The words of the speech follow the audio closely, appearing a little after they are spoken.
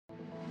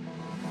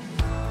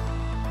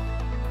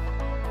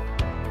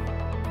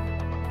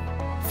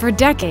For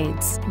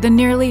decades, the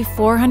nearly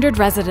 400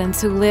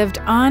 residents who lived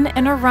on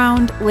and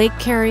around Lake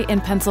Carey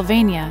in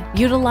Pennsylvania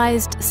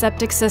utilized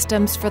septic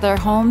systems for their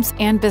homes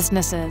and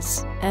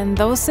businesses, and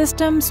those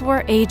systems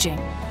were aging.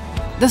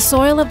 The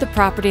soil of the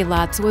property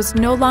lots was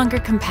no longer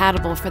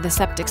compatible for the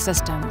septic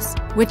systems,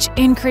 which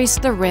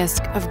increased the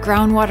risk of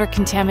groundwater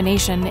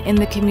contamination in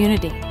the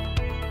community.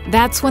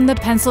 That's when the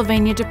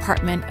Pennsylvania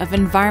Department of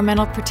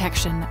Environmental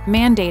Protection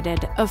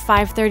mandated a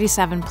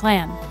 537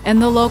 plan, and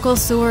the local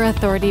sewer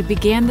authority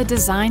began the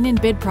design and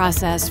bid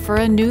process for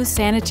a new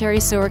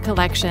sanitary sewer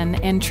collection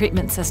and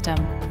treatment system.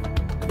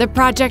 The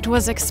project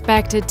was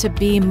expected to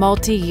be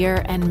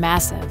multi-year and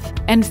massive,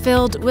 and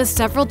filled with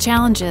several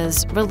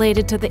challenges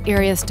related to the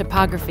area's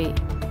topography.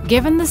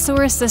 Given the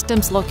sewer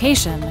system's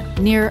location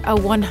near a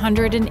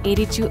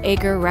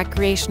 182-acre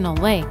recreational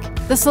lake,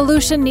 the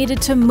solution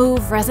needed to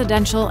move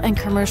residential and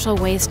commercial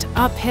waste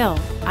uphill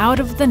out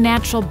of the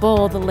natural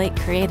bowl the lake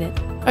created.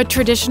 A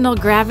traditional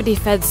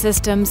gravity-fed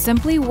system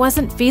simply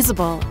wasn't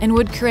feasible and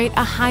would create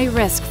a high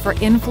risk for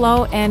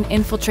inflow and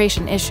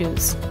infiltration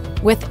issues.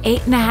 With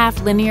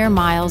 8.5 linear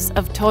miles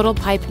of total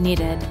pipe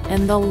needed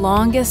and the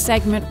longest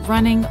segment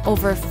running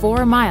over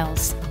 4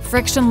 miles,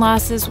 friction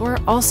losses were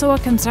also a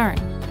concern.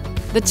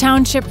 The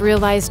township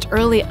realized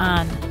early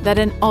on that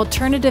an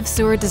alternative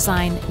sewer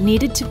design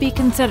needed to be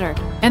considered,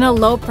 and a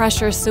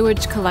low-pressure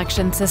sewage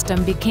collection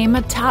system became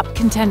a top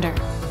contender.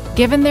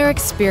 Given their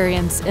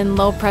experience in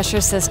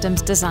low-pressure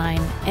systems design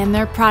and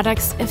their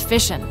product's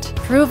efficient,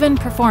 proven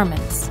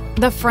performance,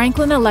 the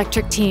Franklin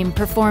Electric team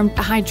performed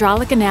a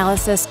hydraulic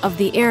analysis of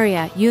the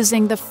area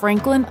using the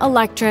Franklin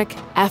Electric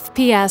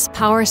FPS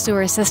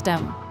PowerSewer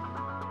system.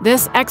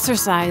 This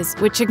exercise,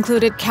 which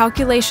included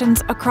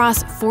calculations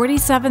across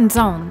 47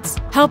 zones,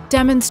 helped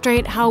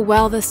demonstrate how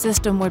well the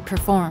system would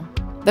perform.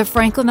 The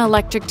Franklin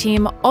Electric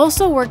team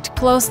also worked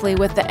closely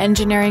with the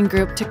engineering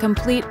group to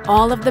complete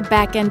all of the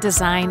back-end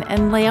design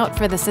and layout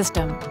for the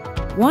system.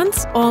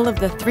 Once all of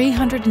the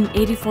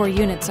 384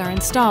 units are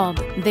installed,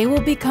 they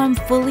will become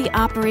fully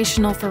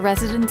operational for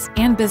residents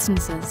and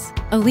businesses,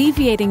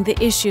 alleviating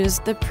the issues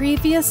the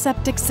previous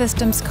septic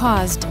systems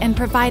caused and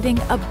providing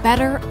a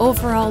better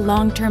overall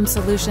long-term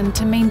solution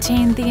to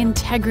maintain the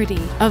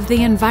integrity of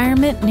the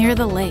environment near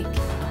the lake.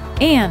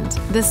 And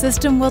the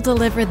system will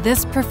deliver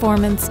this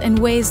performance in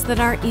ways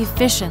that are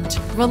efficient,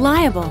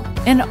 reliable,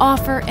 and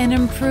offer an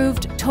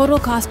improved total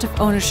cost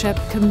of ownership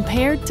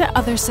compared to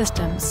other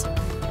systems.